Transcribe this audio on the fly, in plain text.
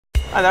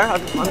Hi there,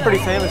 I'm pretty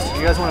famous. Do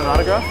you guys want an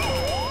autograph?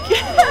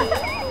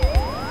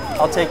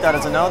 I'll take that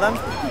as a no then.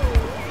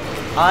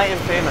 I am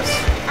famous.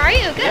 Are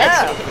you? Good.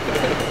 Yeah.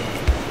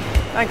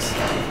 Thanks.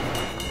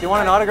 Do you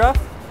want an autograph?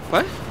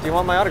 What? Do you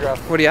want my autograph?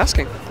 What are you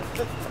asking?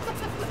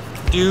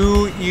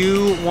 Do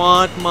you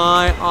want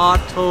my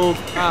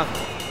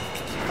autograph?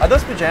 Are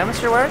those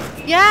pajamas you're wearing?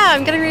 Yeah,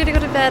 I'm getting ready to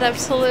go to bed,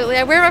 absolutely.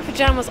 I wear my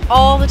pajamas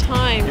all the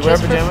time. You wear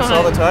just for pajamas fun.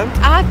 all the time?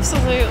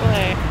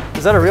 Absolutely.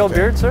 Is that a real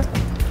beard, sir?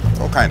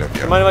 Oh, kind of, Do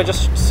yeah. you mind if I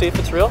just see if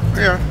it's real?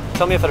 Yeah.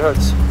 Tell me if it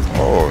hurts.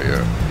 Oh,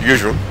 yeah.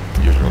 Usual.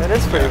 It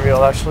is pretty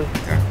real, actually.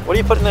 Yeah. What do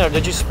you put in there?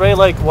 Did you spray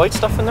like white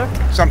stuff in there?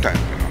 Sometimes,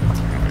 you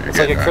know. It's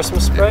like a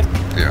Christmas spray?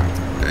 Yeah.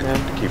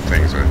 To keep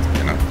things, you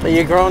know. Are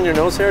you growing your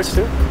nose hairs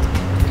too?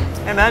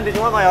 Hey man, did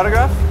you want my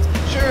autograph?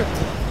 Sure.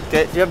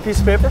 Okay, do you have a piece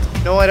of paper?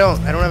 No, I don't.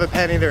 I don't have a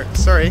pen either.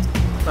 Sorry.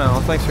 Oh,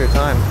 well, thanks for your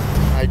time.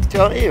 I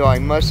tell you, I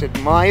must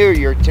admire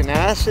your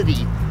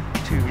tenacity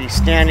to be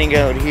standing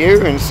out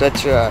here in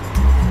such a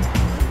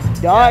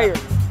dire.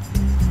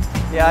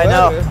 Yeah, I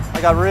know.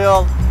 I got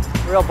real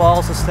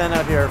balls to stand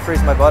out here and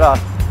freeze my butt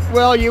off.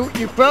 Well, you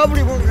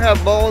probably won't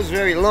have balls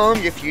very long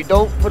if you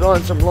don't put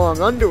on some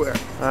long underwear.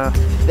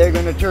 They're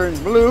going to turn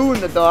blue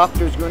and the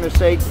doctor's going to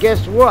say,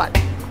 guess what?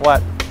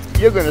 What?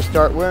 You're going to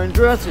start wearing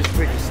dresses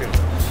pretty soon.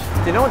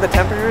 Do you know what the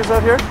temperature is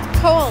out here?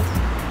 Cold.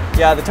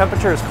 Yeah, the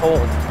temperature is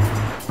cold.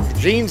 The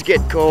jeans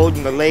get cold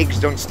and the legs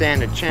don't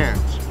stand a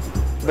chance.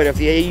 But if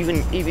you even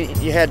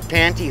you had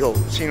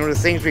pantyhose, you know, the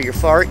things where you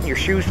fart and your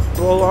shoes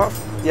blow off?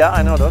 Yeah,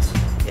 I know those.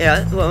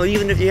 Yeah, well,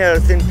 even if you had a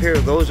thin pair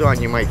of those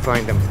on, you might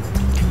find them.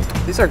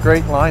 These are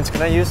great lines.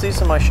 Can I use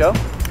these in my show?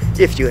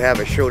 If you have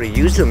a show to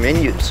use them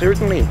in, you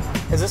certainly.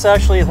 Is this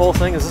actually a whole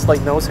thing? Is this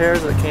like nose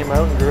hairs that came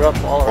out and grew up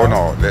all Oh,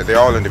 around? no. They're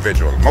all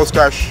individual.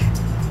 Mustache,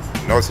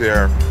 nose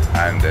hair,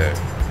 and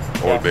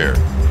old beard.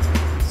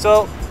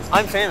 So,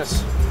 I'm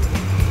famous.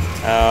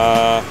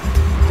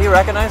 Do you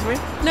recognize me?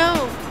 No.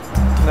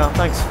 No,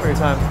 thanks for your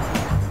time.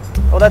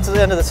 Well, that's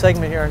the end of the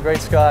segment here on Great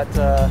Scott.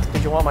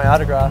 Did you want my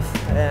autograph?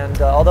 And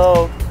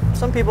although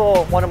some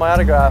people wanted my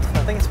autograph,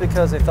 I think it's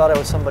because they thought I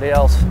was somebody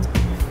else.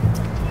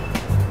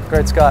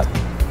 Great Scott,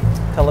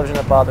 television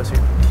that bothers you.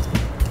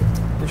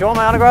 Did you want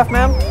my autograph,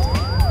 ma'am?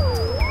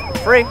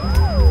 Free.